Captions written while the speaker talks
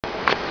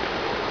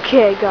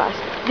Okay, guys,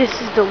 this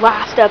is the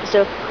last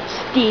episode of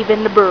Steve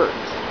and the Birds.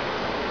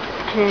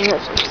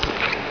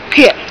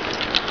 Okay,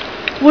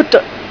 what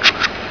the?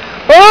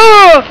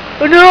 Oh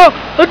no!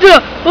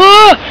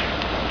 Oh!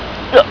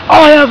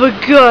 I have a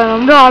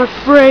gun. I'm not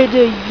afraid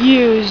to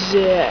use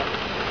it.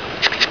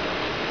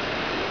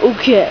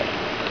 Okay,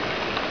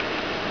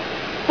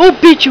 we'll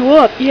beat you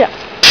up. Yeah.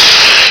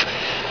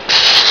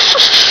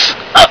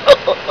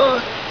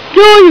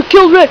 No, you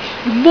killed Red.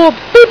 You more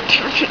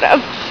bitch.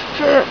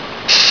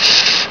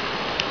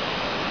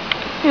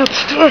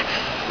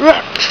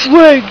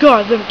 Wait,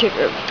 God, let me take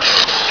it.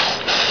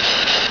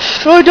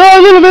 Oh, die,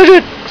 little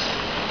midget!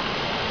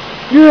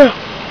 Yeah.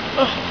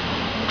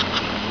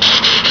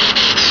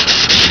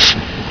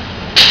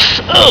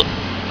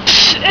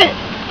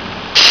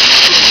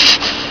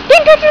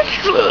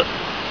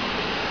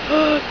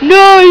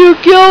 No, you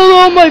killed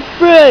all my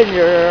friends.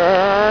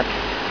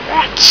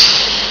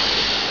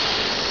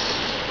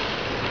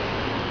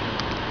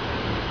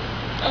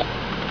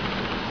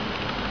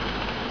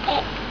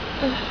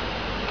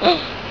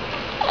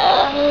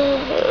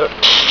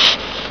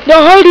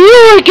 Now how do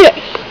you like it?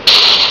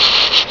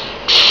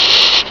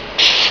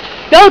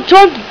 Now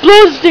time to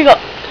blow this thing up.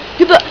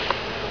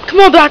 Come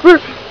on,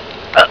 Blackbird.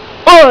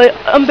 Oh,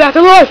 I'm back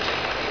alive.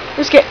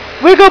 Let's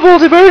wake up,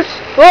 oldie birds.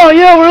 Oh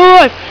yeah, we're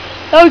alive.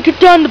 Now we get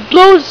down to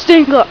blow this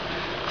thing up.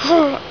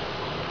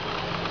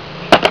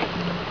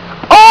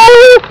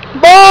 Oh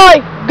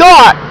my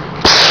God!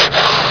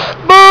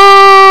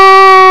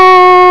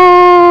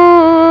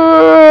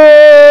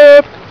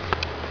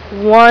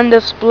 One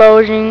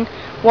explosion,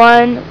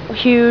 one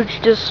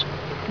huge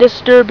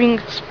disturbing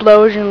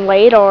explosion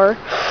later.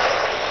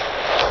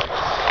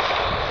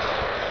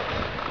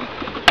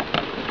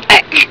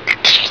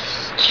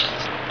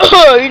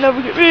 Oh, you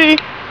never get me.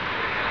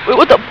 Wait,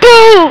 what the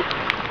boom?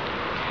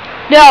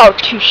 Now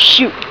to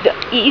shoot the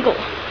eagle.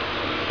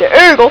 The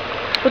eagle?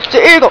 What's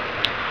the eagle?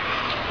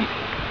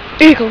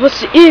 Eagle, what's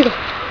the eagle?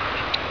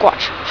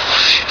 Watch.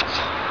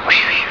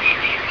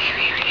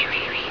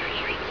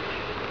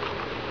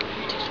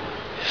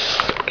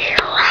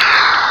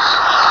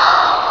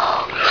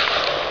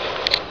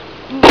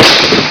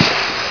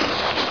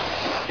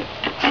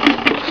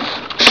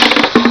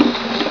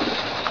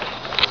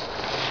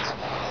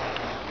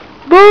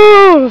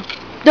 Boom!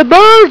 The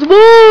birds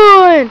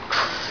won!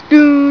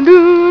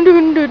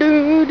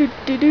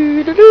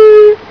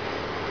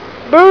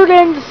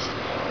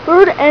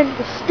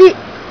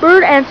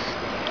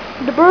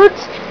 The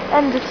birds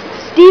and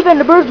Steve and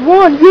the birds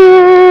won!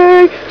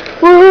 Yay!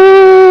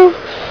 Woo!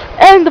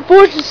 And the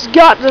fortress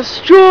got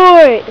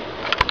destroyed.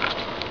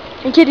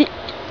 And Kitty,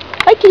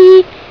 hi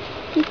Kitty.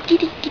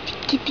 Kitty.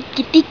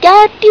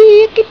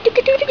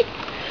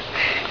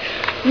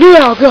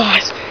 Now,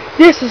 guys,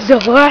 this is the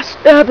last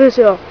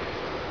episode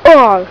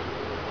of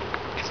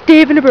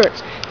Steve and the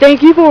Birds.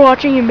 Thank you for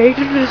watching, and make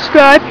sure to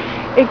subscribe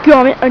and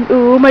comment on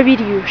all my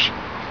videos.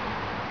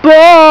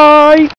 Bye!